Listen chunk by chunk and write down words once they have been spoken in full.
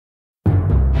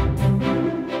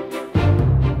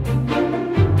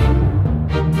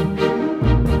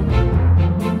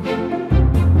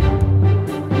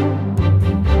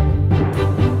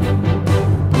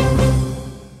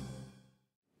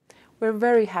We're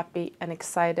very happy and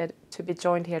excited to be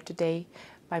joined here today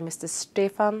by Mr.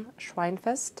 Stefan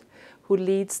Schweinfest, who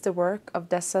leads the work of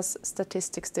DESA's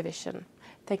Statistics Division.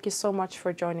 Thank you so much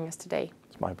for joining us today.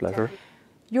 It's my pleasure.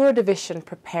 Your division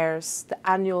prepares the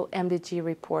annual MDG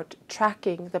report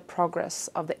tracking the progress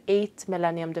of the 8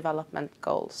 Millennium Development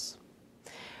Goals.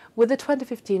 With the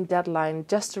 2015 deadline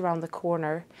just around the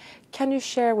corner, can you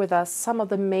share with us some of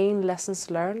the main lessons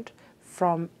learned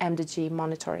from MDG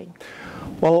monitoring?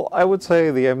 Well, I would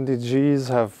say the MDGs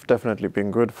have definitely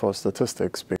been good for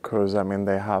statistics because,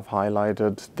 they have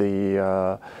highlighted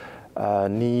the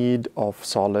need of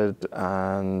solid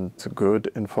and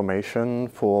good information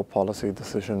for policy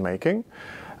decision making.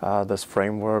 This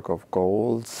framework of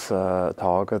goals,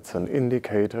 targets and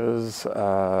indicators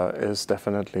is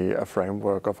definitely a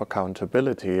framework of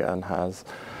accountability and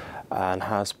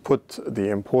has put the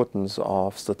importance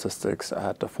of statistics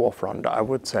at the forefront. I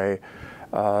would say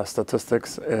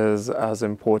statistics is as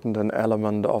important an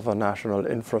element of a national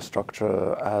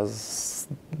infrastructure as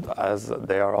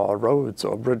there are roads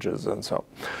or bridges and so.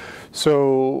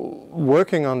 So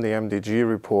working on the MDG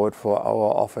report for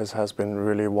our office has been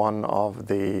really one of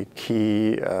the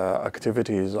key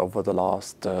activities over the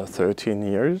last 13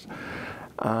 years.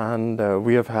 And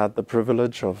we have had the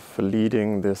privilege of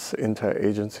leading this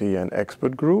interagency and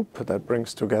expert group that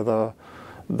brings together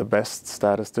the best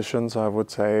statisticians, I would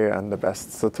say, and the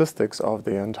best statistics of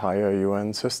the entire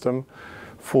UN system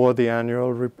for the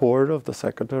annual report of the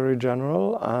Secretary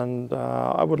General. And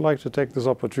I would like to take this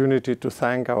opportunity to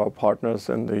thank our partners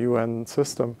in the UN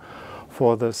system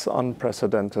for this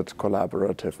unprecedented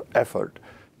collaborative effort.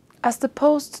 As the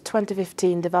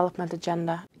post-2015 development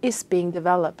agenda is being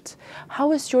developed,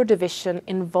 how is your division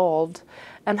involved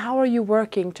and how are you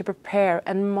working to prepare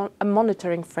a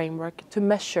monitoring framework to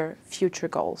measure future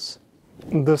goals?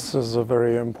 This is a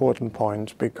very important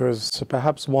point because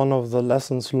perhaps one of the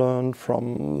lessons learned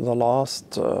from the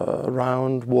last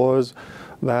round was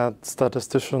that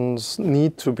statisticians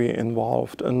need to be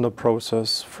involved in the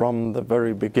process from the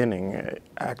very beginning,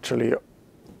 actually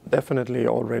definitely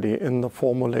already in the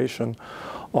formulation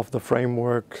of the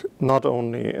framework, not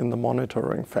only in the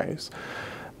monitoring phase.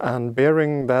 And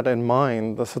bearing that in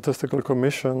mind, the Statistical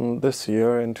Commission this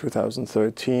year in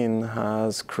 2013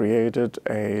 has created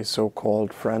a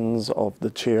so-called Friends of the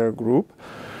Chair group,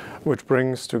 which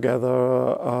brings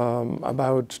together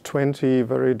about 20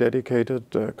 very dedicated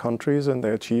countries and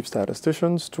their chief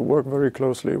statisticians to work very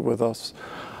closely with us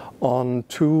on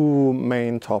two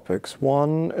main topics.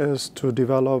 One is to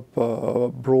develop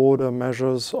broader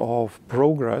measures of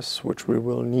progress, which we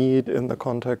will need in the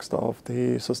context of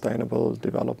the Sustainable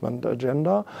Development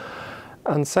Agenda.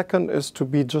 And second is to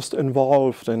be just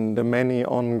involved in the many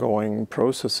ongoing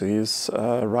processes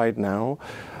right now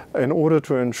in order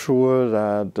to ensure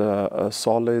that a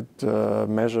solid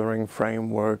measuring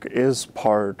framework is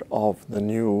part of the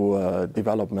new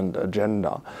development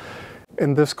agenda.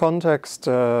 In this context,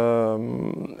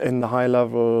 in the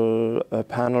high-level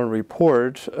panel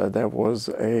report, there was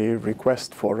a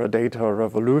request for a data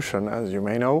revolution, as you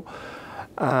may know.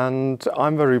 And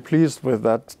I'm very pleased with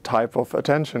that type of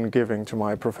attention giving to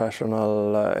my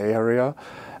professional area.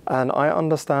 And I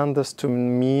understand this to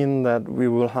mean that we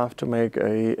will have to make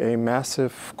a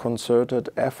massive concerted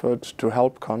effort to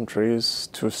help countries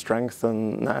to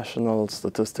strengthen national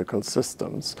statistical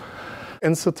systems.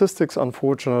 In statistics,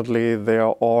 unfortunately,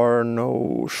 there are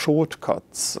no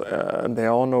shortcuts.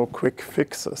 There are no quick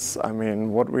fixes.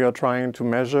 What we are trying to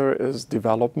measure is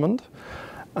development.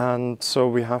 And so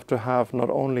we have to have not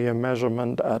only a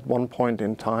measurement at one point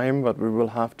in time, but we will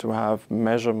have to have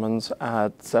measurements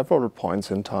at several points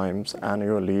in time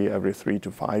annually, every 3 to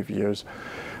 5 years,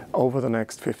 over the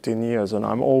next 15 years. And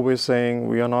I'm always saying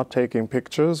we are not taking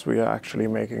pictures, we are actually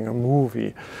making a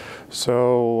movie.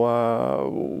 So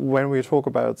when we talk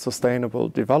about sustainable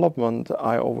development,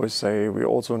 I always say we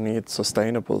also need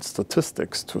sustainable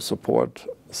statistics to support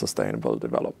sustainable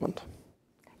development.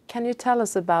 Can you tell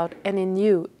us about any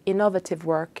new innovative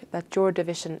work that your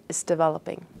division is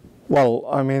developing? Well,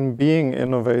 being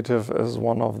innovative is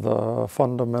one of the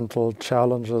fundamental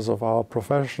challenges of our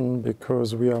profession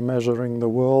because we are measuring the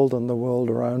world and the world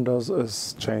around us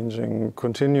is changing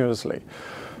continuously.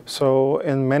 So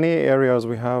in many areas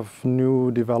we have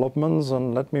new developments,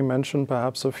 and let me mention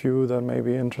perhaps a few that may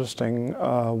be interesting.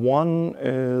 One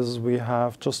is we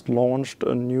have just launched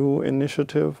a new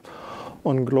initiative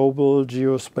on global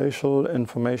geospatial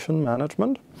information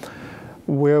management,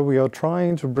 where we are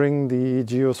trying to bring the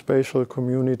geospatial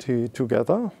community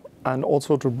together and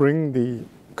also to bring the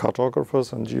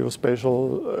cartographers and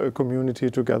geospatial community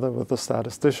together with the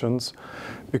statisticians,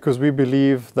 because we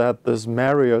believe that this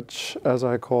marriage, as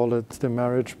I call it, the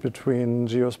marriage between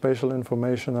geospatial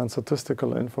information and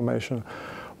statistical information,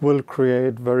 will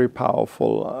create very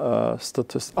powerful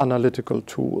analytical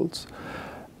tools.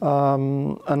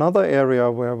 Another area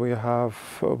where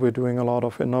we're doing a lot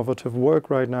of innovative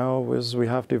work right now is we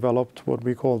have developed what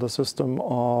we call the system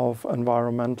of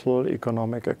environmental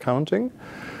economic accounting,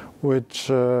 which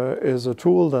is a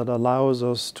tool that allows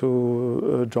us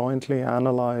to jointly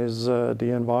analyze the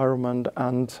environment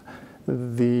and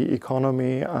the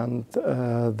economy and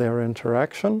their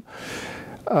interaction.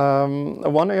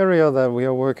 One area that we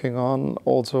are working on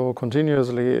also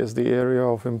continuously is the area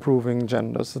of improving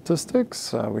gender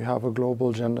statistics. We have a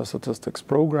global gender statistics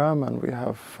program, and we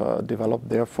have developed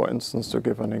there, for instance, to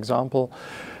give an example,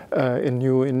 in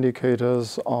new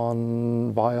indicators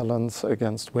on violence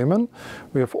against women.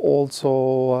 We have also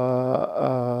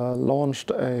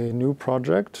launched a new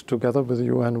project together with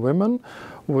UN Women,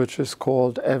 which is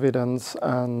called Evidence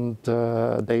and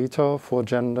Data for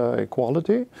Gender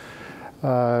Equality.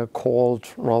 Called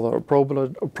rather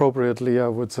appropriately, I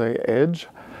would say, EDGE.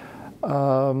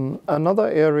 Another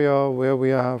area where we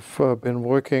have been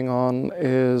working on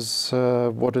is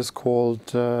what is called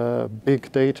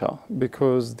big data,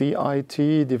 because the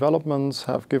IT developments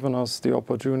have given us the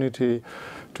opportunity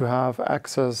to have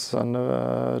access and,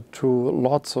 to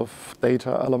lots of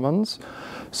data elements.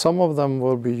 Some of them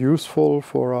will be useful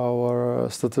for our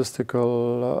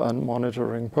statistical and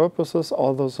monitoring purposes,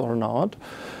 others are not.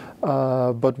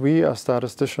 But we as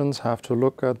statisticians have to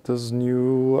look at this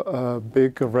new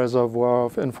big reservoir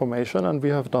of information, and we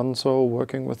have done so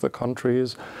working with the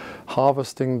countries,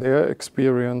 harvesting their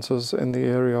experiences in the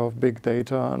area of big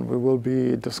data, and we will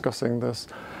be discussing this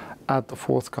at the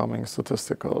forthcoming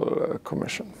Statistical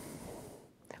Commission.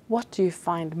 What do you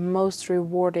find most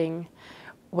rewarding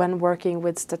when working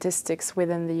with statistics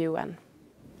within the UN?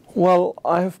 Well,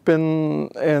 I've been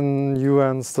in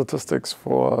UN statistics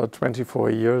for 24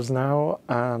 years now,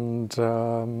 and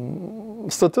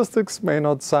statistics may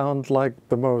not sound like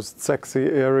the most sexy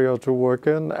area to work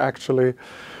in. Actually,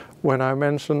 when I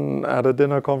mention at a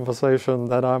dinner conversation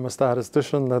that I'm a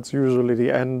statistician, that's usually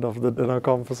the end of the dinner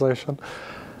conversation.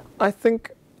 I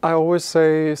think I always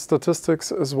say statistics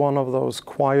is one of those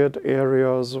quiet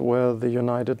areas where the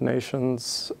United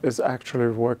Nations is actually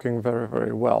working very,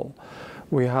 very well.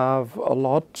 We have a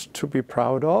lot to be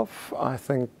proud of. I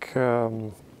think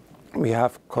we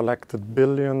have collected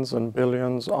billions and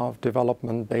billions of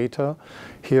development data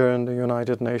here in the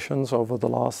United Nations over the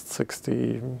last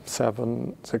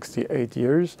 67, 68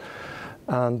 years.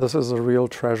 And this is a real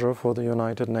treasure for the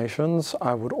United Nations.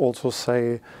 I would also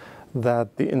say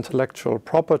that the intellectual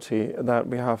property that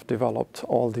we have developed,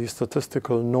 all these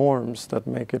statistical norms that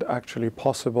make it actually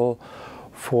possible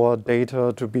for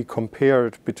data to be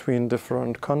compared between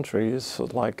different countries,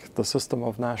 like the system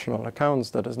of national accounts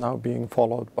that is now being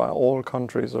followed by all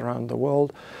countries around the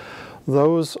world,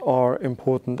 those are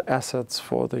important assets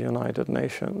for the United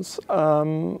Nations.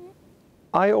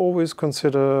 I always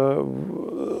consider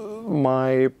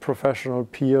my professional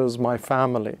peers my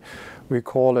family. We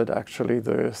call it actually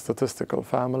the statistical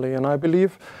family, and I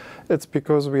believe it's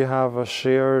because we have a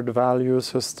shared value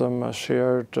system, a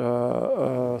shared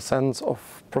sense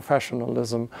of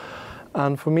professionalism.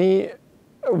 And for me,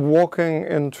 walking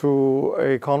into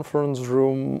a conference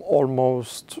room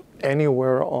almost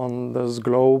anywhere on this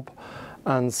globe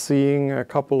and seeing a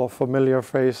couple of familiar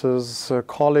faces,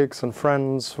 colleagues and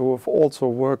friends who have also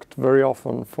worked very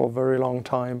often for a very long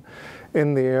time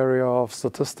in the area of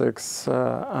statistics,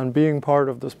 and being part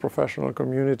of this professional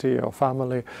community or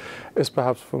family is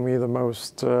perhaps for me the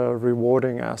most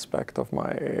rewarding aspect of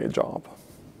my job.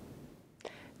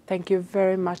 Thank you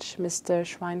very much, Mr.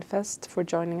 Schweinfest, for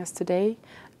joining us today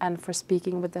and for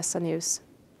speaking with DESA News.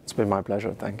 It's been my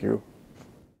pleasure. Thank you.